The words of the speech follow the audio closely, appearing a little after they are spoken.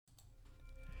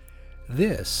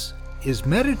This is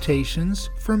Meditations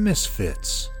for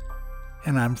Misfits,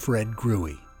 and I'm Fred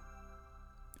Gruey.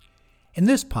 In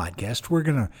this podcast, we're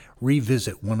going to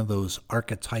revisit one of those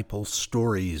archetypal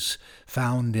stories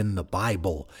found in the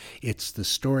Bible. It's the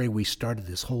story we started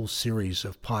this whole series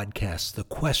of podcasts, The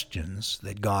Questions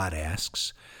That God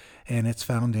Asks, and it's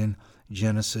found in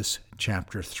Genesis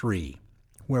chapter 3,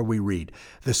 where we read,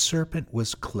 "The serpent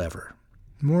was clever,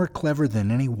 more clever than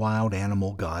any wild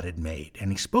animal God had made. And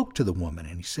he spoke to the woman,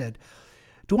 and he said,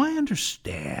 'Do I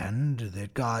understand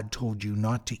that God told you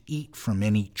not to eat from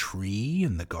any tree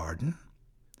in the garden?'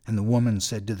 And the woman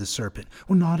said to the serpent,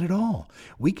 'Well, not at all.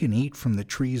 We can eat from the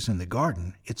trees in the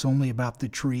garden. It's only about the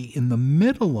tree in the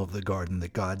middle of the garden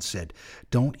that God said,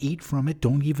 don't eat from it,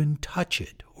 don't even touch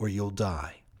it, or you'll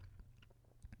die.'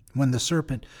 When the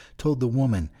serpent told the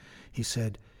woman, he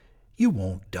said, 'You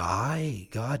won't die.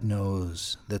 God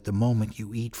knows that the moment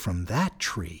you eat from that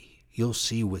tree, you'll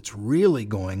see what's really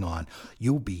going on.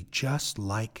 You'll be just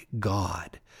like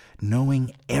God,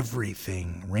 knowing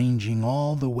everything, ranging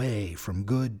all the way from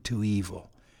good to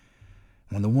evil.'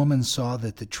 When the woman saw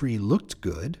that the tree looked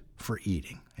good for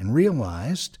eating and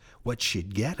realized what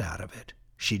she'd get out of it,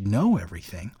 she'd know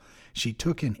everything, she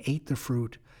took and ate the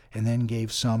fruit and then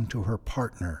gave some to her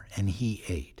partner, and he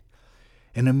ate.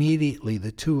 And immediately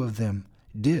the two of them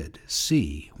did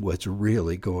see what's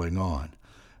really going on.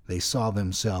 They saw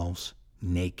themselves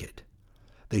naked.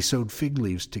 They sewed fig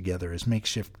leaves together as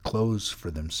makeshift clothes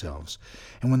for themselves.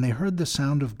 And when they heard the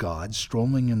sound of God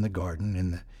strolling in the garden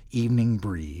in the evening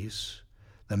breeze,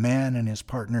 the man and his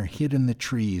partner hid in the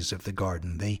trees of the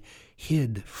garden. They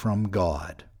hid from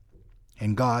God.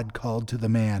 And God called to the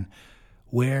man,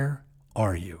 'Where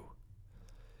are you?'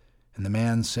 And the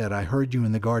man said, 'I heard you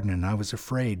in the garden, and I was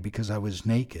afraid because I was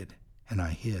naked, and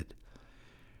I hid.'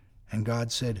 And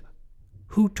God said,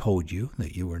 'Who told you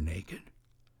that you were naked?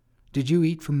 Did you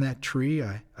eat from that tree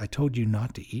I told you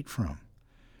not to eat from?'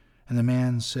 And the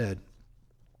man said,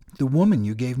 'The woman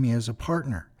you gave me as a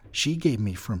partner, she gave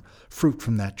me from fruit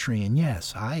from that tree, and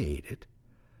yes, I ate it.'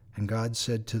 And God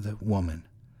said to the woman,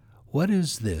 'What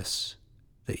is this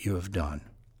that you have done?'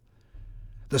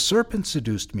 'The serpent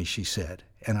seduced me,' she said,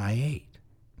 'and I ate.'"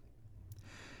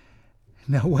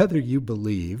 Now, whether you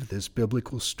believe this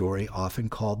biblical story, often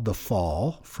called the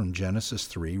fall from Genesis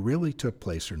 3, really took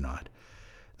place or not,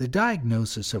 the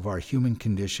diagnosis of our human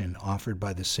condition offered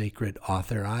by the sacred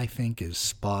author, I think, is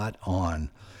spot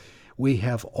on. We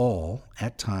have all,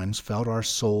 at times, felt our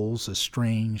souls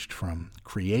estranged from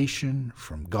creation,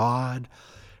 from God,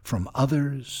 from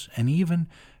others, and even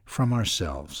from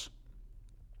ourselves.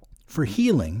 For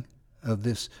healing of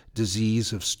this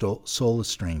disease of soul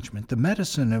estrangement, the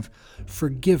medicine of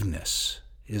forgiveness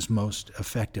is most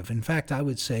effective. In fact, I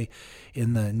would say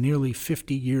in the nearly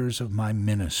 50 years of my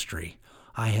ministry,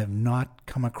 I have not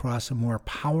come across a more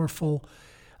powerful,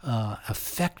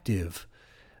 effective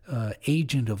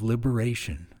agent of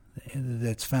liberation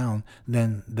that's found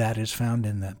than that is found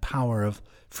in the power of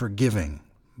forgiving.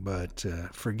 But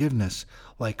forgiveness,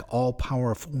 like all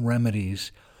powerful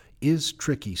remedies, is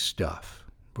tricky stuff.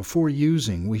 Before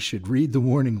using, we should read the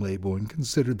warning label and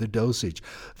consider the dosage.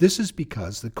 This is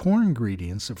because the core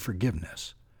ingredients of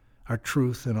forgiveness are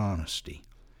truth and honesty,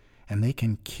 and they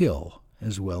can kill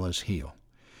as well as heal.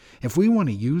 If we want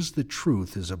to use the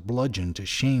truth as a bludgeon to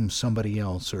shame somebody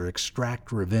else or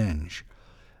extract revenge,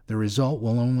 the result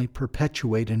will only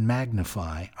perpetuate and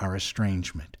magnify our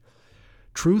estrangement.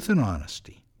 Truth and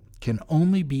honesty can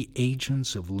only be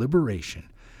agents of liberation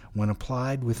when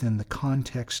applied within the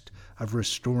context of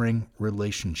restoring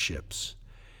relationships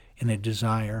in a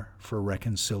desire for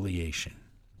reconciliation.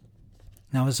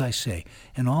 Now, as I say,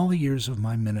 in all the years of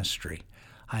my ministry,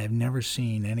 I have never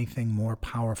seen anything more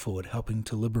powerful at helping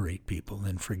to liberate people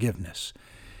than forgiveness.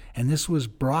 And this was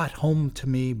brought home to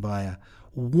me by a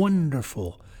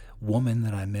wonderful woman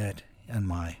that I met in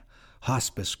my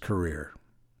hospice career.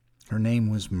 Her name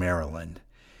was Marilyn.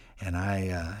 And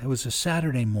it was a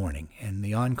Saturday morning, and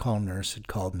the on-call nurse had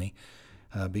called me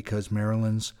because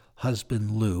Marilyn's husband,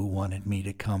 Lou, wanted me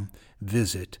to come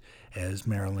visit as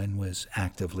Marilyn was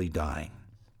actively dying,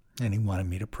 and he wanted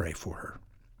me to pray for her.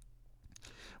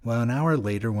 Well, an hour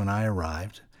later when I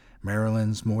arrived,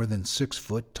 Marilyn's more than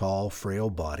 6-foot-tall,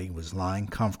 frail body was lying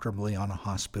comfortably on a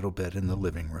hospital bed in the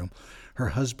living room. Her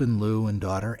husband, Lou, and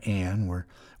daughter, Ann,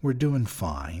 were doing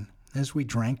fine, as we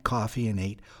drank coffee and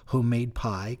ate homemade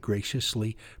pie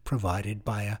graciously provided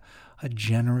by a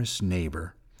generous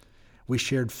neighbor. We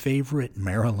shared favorite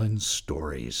Marilyn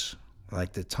stories,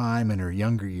 like the time in her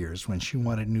younger years when she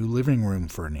wanted new living room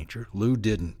furniture. Lou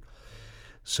didn't.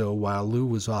 So while Lou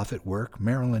was off at work,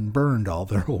 Marilyn burned all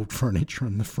their old furniture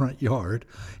in the front yard,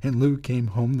 and Lou came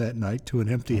home that night to an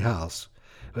empty house.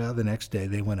 Well, the next day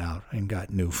they went out and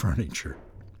got new furniture.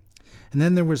 And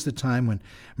then there was the time when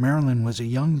Marilyn was a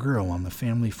young girl on the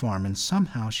family farm, and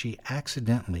somehow she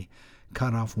accidentally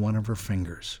cut off one of her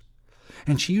fingers.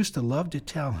 And she used to love to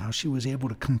tell how she was able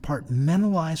to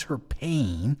compartmentalize her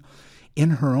pain in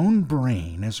her own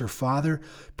brain as her father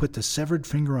put the severed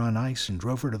finger on ice and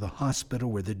drove her to the hospital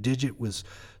where the digit was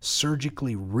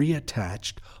surgically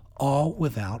reattached, all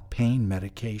without pain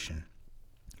medication.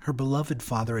 Her beloved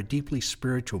father, a deeply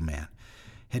spiritual man,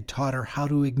 had taught her how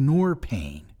to ignore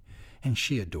pain, and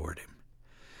she adored him.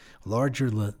 Larger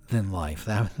than life,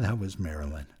 that was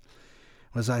Marilyn.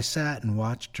 As I sat and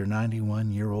watched her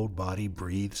 91-year-old body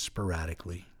breathe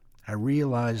sporadically, I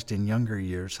realized in younger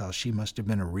years how she must have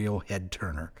been a real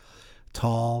head-turner,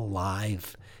 tall, lithe,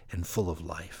 and full of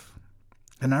life.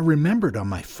 And I remembered on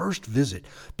my first visit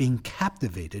being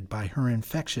captivated by her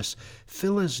infectious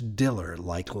Phyllis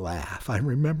Diller-like laugh. I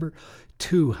remember,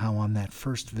 too, how on that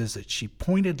first visit she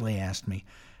pointedly asked me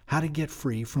how to get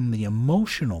free from the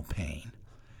emotional pain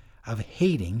of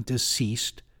hating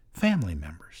deceased family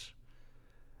members.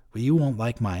 "Well, you won't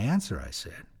like my answer," I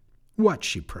said. "What?"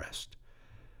 she pressed.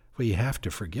 "Well, you have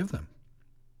to forgive them."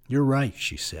 "You're right,"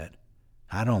 she said.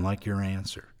 "I don't like your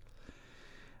answer."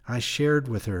 I shared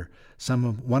with her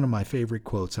one of my favorite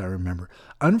quotes I remember.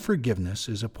 "Unforgiveness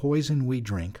is a poison we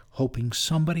drink, hoping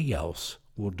somebody else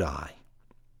will die."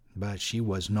 But she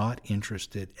was not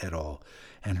interested at all,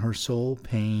 and her soul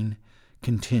pain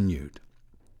continued.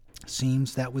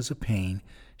 Seems that was a pain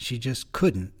she just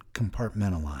couldn't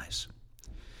compartmentalize.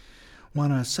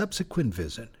 On a subsequent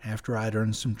visit, after I'd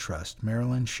earned some trust,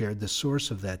 Marilyn shared the source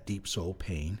of that deep soul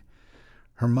pain.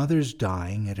 Her mother's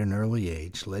dying at an early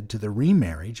age led to the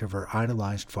remarriage of her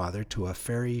idolized father to a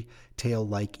fairy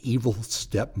tale-like evil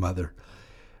stepmother.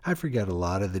 I forget a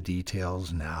lot of the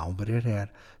details now, but it had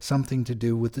something to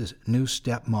do with the new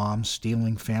stepmom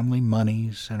stealing family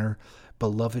monies and her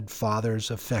beloved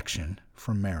father's affection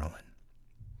from Marilyn.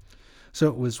 So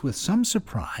it was with some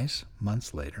surprise,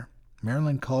 months later,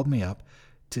 Marilyn called me up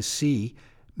to see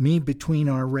me between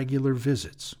our regular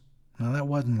visits. Now, that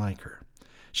wasn't like her.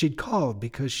 She'd called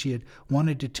because she had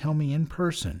wanted to tell me in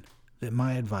person that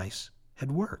my advice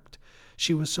had worked.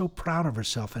 She was so proud of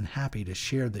herself and happy to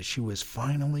share that she was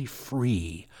finally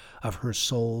free of her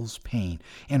soul's pain.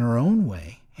 In her own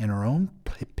way, in her own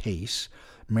pace,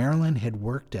 Marilyn had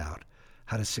worked out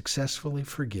how to successfully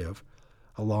forgive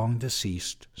a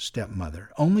long-deceased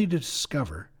stepmother, only to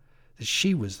discover that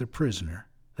she was the prisoner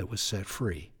that was set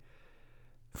free.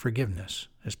 Forgiveness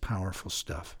is powerful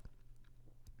stuff.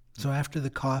 So after the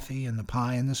coffee and the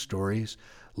pie and the stories,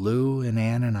 Lou and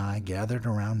Ann and I gathered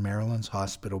around Marilyn's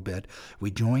hospital bed. We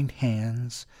joined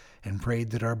hands and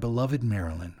prayed that our beloved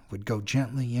Marilyn would go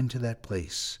gently into that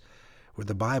place where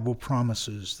the Bible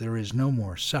promises there is no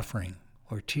more suffering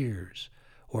or tears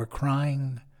or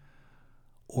crying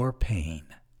or pain.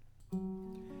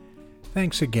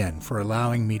 Thanks again for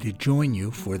allowing me to join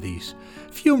you for these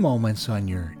few moments on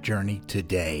your journey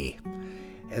today.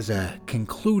 As a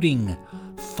concluding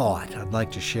thought, I'd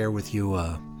like to share with you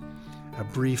a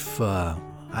brief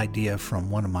idea from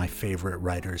one of my favorite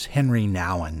writers, Henry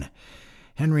Nouwen.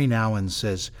 Henry Nouwen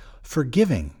says,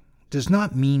 "Forgiving does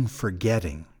not mean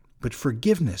forgetting, but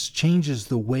forgiveness changes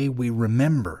the way we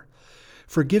remember.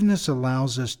 Forgiveness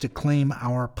allows us to claim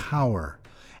our power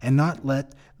and not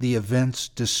let the events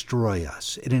destroy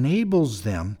us. It enables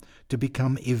them to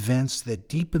become events that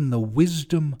deepen the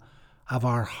wisdom of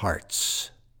our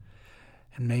hearts."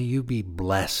 And may you be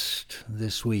blessed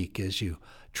this week as you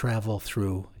travel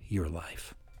through your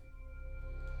life.